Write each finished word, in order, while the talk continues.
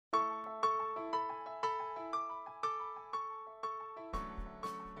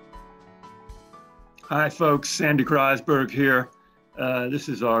Hi, folks. Sandy Kreisberg here. This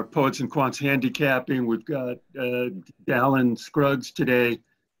is our Poets and Quants handicapping. We've got Dallin Scruggs today.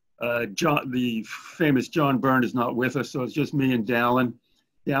 The famous John Byrne is not with us, so it's just me and Dallin.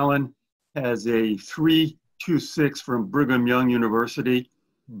 Dallin has a 3.26 from Brigham Young University.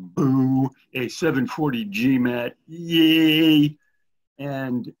 Boo. A 740 GMAT. Yay.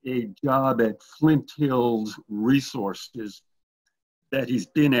 And a job at Flint Hills Resources that he's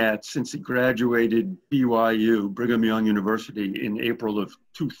been at since he graduated BYU, Brigham Young University, in April of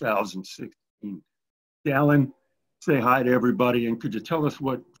 2016. Dallin, say hi to everybody, and could you tell us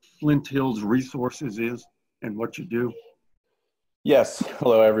what Flint Hills Resources is and what you do? Yes,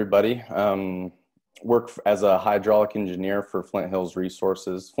 hello everybody. Work as a hydraulic engineer for Flint Hills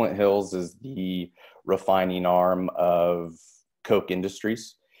Resources. Flint Hills is the refining arm of Koch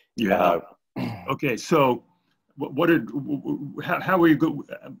Industries. Yeah. Okay, so how are you go?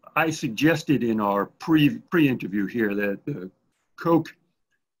 I suggested in our pre-interview here that the Koch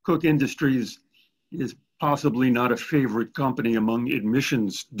Industries is possibly not a favorite company among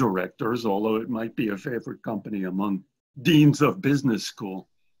admissions directors, although it might be a favorite company among deans of business school.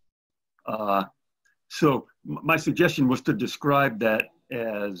 So my suggestion was to describe that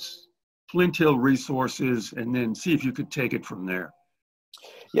as Flint Hill Resources and then see if you could take it from there.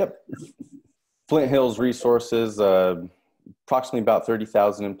 Yep. Flint Hills Resources, approximately about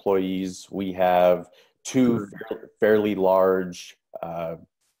 30,000 employees. We have two fairly large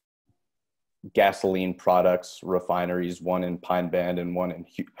gasoline products refineries, one in Pine Bend and one in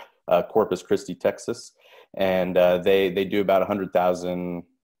Corpus Christi, Texas. And they do about 100,000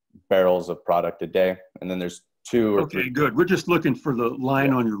 barrels of product a day. And then there's two or three. Good. We're just looking for the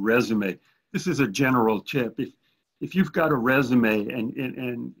line on your resume. This is a general tip. If you've got a resume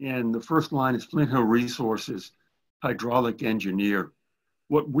and the first line is Flint Hill Resources, hydraulic engineer,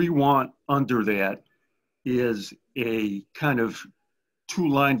 what we want under that is a kind of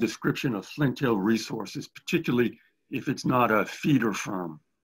two-line description of Flint Hill Resources, particularly if it's not a feeder firm.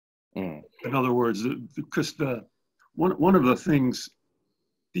 In other words, because one of the things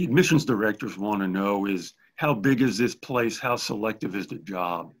the admissions directors want to know is how big is this place, how selective is the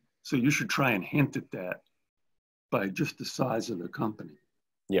job? So you should try and hint at that by just the size of the company.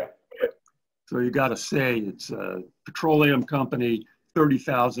 Yeah. So you got to say it's a petroleum company,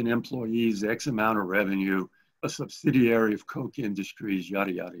 30,000 employees, X amount of revenue, a subsidiary of Koch Industries,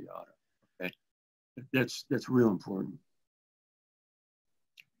 yada, yada, yada. Okay. That's real important.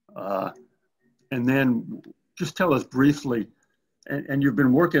 And then just tell us briefly, and you've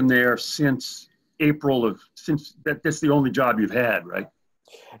been working there since that's the only job you've had, right?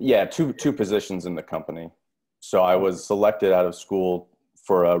 Yeah, two positions in the company. So I was selected out of school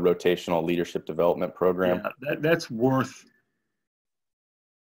for a rotational leadership development program. Yeah, that's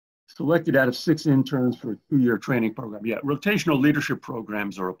selected out of 6 interns for a 2-year training program. Yeah, rotational leadership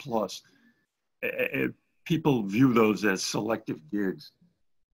programs are a plus. People view those as selective gigs.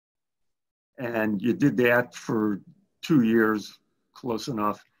 And you did that for 2 years, close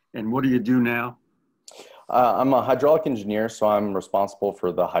enough. And what do you do now? I'm a hydraulic engineer, so I'm responsible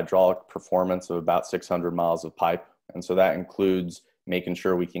for the hydraulic performance of about 600 miles of pipe. And so that includes making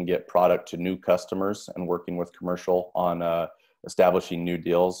sure we can get product to new customers and working with commercial on establishing new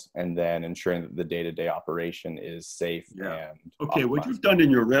deals, and then ensuring that the day-to-day operation is safe. Yeah. And okay, what you've done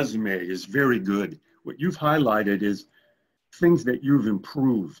in your resume is very good. What you've highlighted is things that you've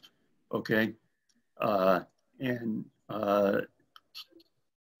improved, okay?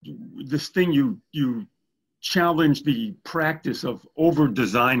 This thing you challenge the practice of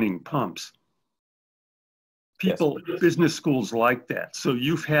over-designing pumps. People, yes. Business schools like that. So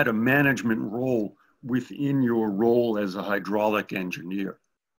you've had a management role within your role as a hydraulic engineer.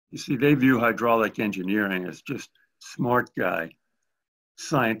 You see, they view hydraulic engineering as just smart guy,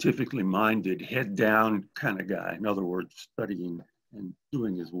 scientifically minded, head down kind of guy. In other words, studying and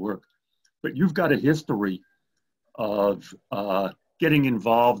doing his work. But you've got a history of getting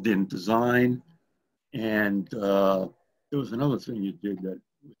involved in design, and there was another thing you did that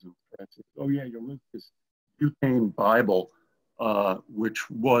was impressive. Oh yeah, you wrote this butane Bible, which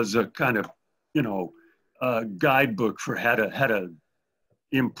was a kind of, guidebook for how to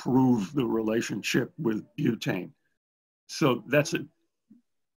improve the relationship with butane. So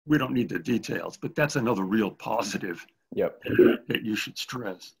we don't need the details, but that's another real positive. Yep. That you should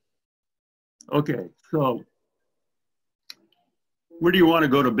stress. Okay, so where do you want to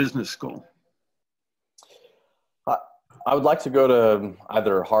go to business school? I would like to go to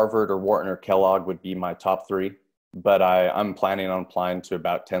either Harvard or Wharton or Kellogg would be my top 3, but I'm planning on applying to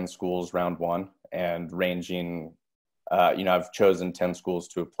about 10 schools round 1 and ranging, I've chosen 10 schools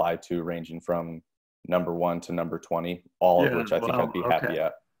to apply to, ranging from number 1 to number 20, all of Yeah, which I think I'd be happy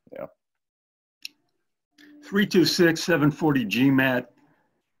at. Yeah. 326, 740 GMAT.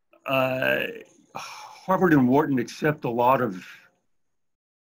 Harvard and Wharton accept a lot of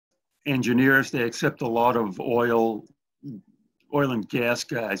engineers. They accept a lot of oil and gas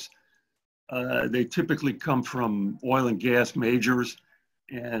guys. They typically come from oil and gas majors,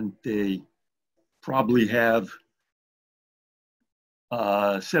 and they probably have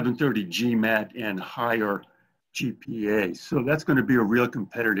 730 GMAT and higher GPA. So that's going to be a real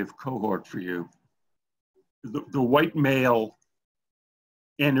competitive cohort for you. The white male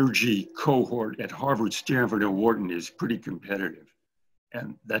energy cohort at Harvard, Stanford, and Wharton is pretty competitive.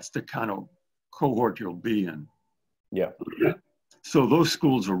 And that's the kind of cohort you'll be in. Yeah. So those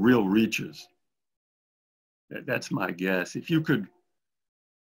schools are real reaches. That's my guess. If you could,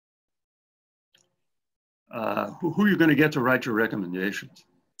 who are you going to get to write your recommendations?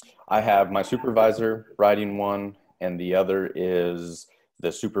 I have my supervisor writing one, and the other is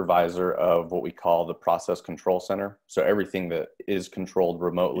the supervisor of what we call the process control center. So everything that is controlled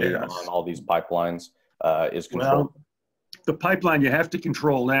remotely on all these pipelines is controlled. Well, the pipeline you have to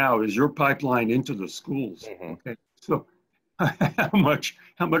control now is your pipeline into the schools. Okay, so how much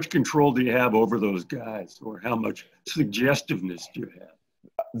control do you have over those guys, or how much suggestiveness do you have?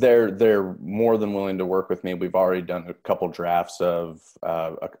 They're more than willing to work with me. We've already done a couple drafts of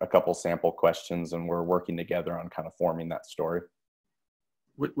a couple sample questions, and we're working together on kind of forming that story.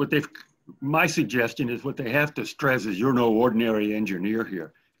 My suggestion is what they have to stress is you're no ordinary engineer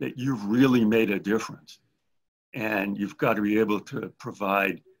here, that you've really made a difference. And you've got to be able to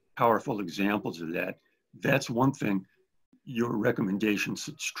provide powerful examples of that. That's one thing your recommendations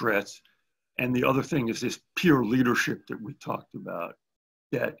should stress. And the other thing is this peer leadership that we talked about,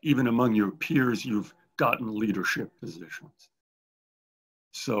 that even among your peers, you've gotten leadership positions.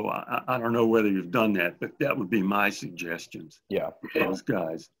 So I don't know whether you've done that, but that would be my suggestions. Yeah. For those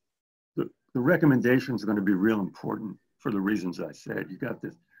guys. The recommendations are going to be real important for the reasons I said. You got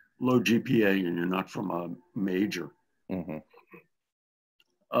this low GPA and you're not from a major. Mm-hmm.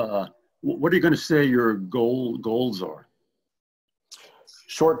 What are you going to say your goals are?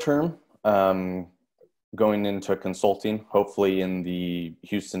 Short term, going into consulting, hopefully in the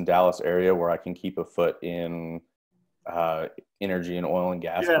Houston, Dallas area where I can keep a foot in energy and oil and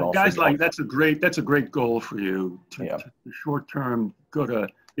gas. Yeah, guys like that's a great goal for you. To short term, go to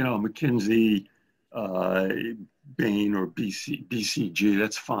McKinsey, Bain, or BCG.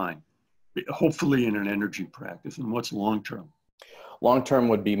 That's fine. Hopefully in an energy practice. And what's long term? Long term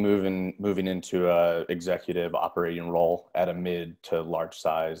would be moving into a executive operating role at a mid to large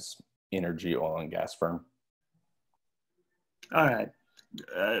size energy, oil and gas firm. All right.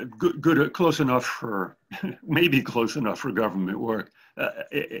 Good, close enough for, maybe close enough for government work.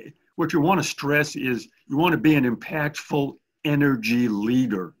 What you want to stress is you want to be an impactful energy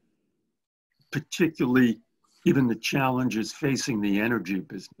leader, particularly given the challenges facing the energy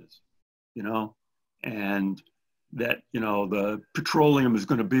business, and that, the petroleum is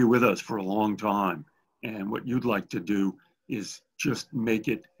going to be with us for a long time. And what you'd like to do is just make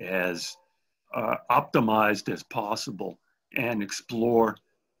it as optimized as possible and explore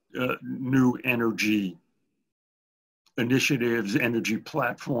new energy initiatives, energy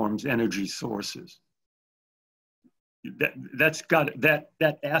platforms, energy sources. That's got that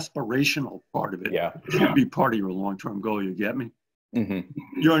aspirational part of it. Yeah, should be part of your long-term goal. You get me?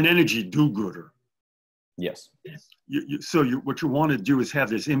 Mm-hmm. You're an energy do-gooder. Yes. What you want to do is have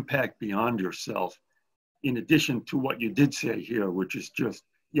this impact beyond yourself, in addition to what you did say here, which is just,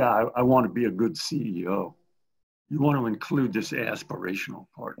 I want to be a good CEO. You want to include this aspirational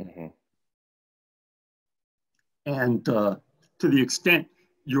part. Mm-hmm. And to the extent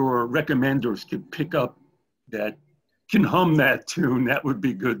your recommenders can pick up that, can hum that tune, that would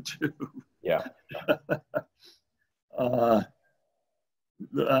be good too. Yeah.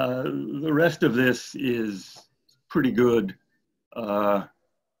 The rest of this is pretty good. I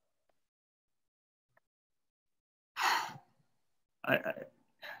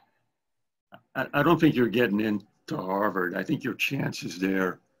don't think you're getting into Harvard. I think your chances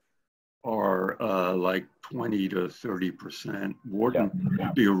there are like 20 to 30%. Wharton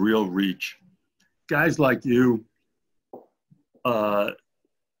would be a real reach. Guys like you,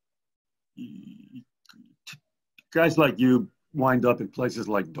 wind up in places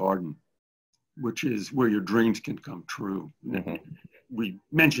like Darden, which is where your dreams can come true. Mm-hmm. We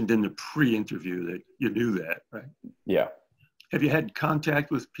mentioned in the pre-interview that you knew that, right? Yeah. Have you had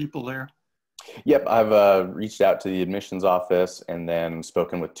contact with people there? Yep, I've reached out to the admissions office and then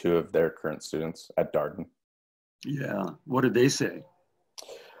spoken with 2 of their current students at Darden. Yeah, what did they say?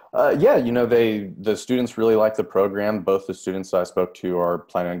 Yeah, the students really like the program. Both the students I spoke to are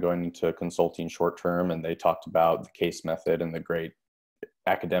planning on going into consulting short term, and they talked about the case method and the great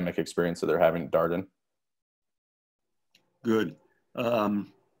academic experience that they're having at Darden. Good.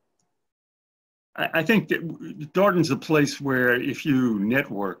 I think that Darden's a place where if you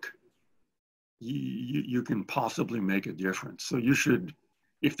network, you can possibly make a difference. So you should,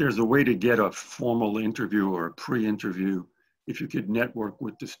 if there's a way to get a formal interview or a pre-interview, if you could network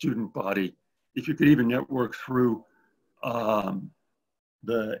with the student body, if you could even network through your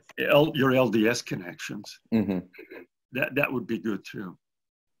LDS connections, Mm-hmm. that would be good too.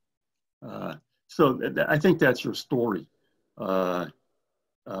 So I think that's your story.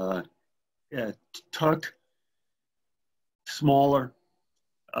 At Tuck, smaller,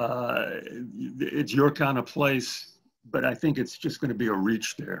 it's your kind of place, but I think it's just going to be a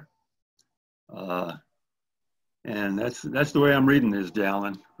reach there. And that's the way I'm reading this,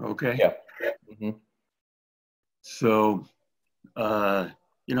 Dallin. Okay. Yeah. Mm-hmm. So,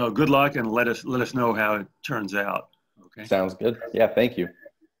 good luck, and let us know how it turns out. Okay. Sounds good. Yeah. Thank you.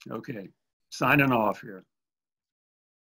 Okay. Signing off here.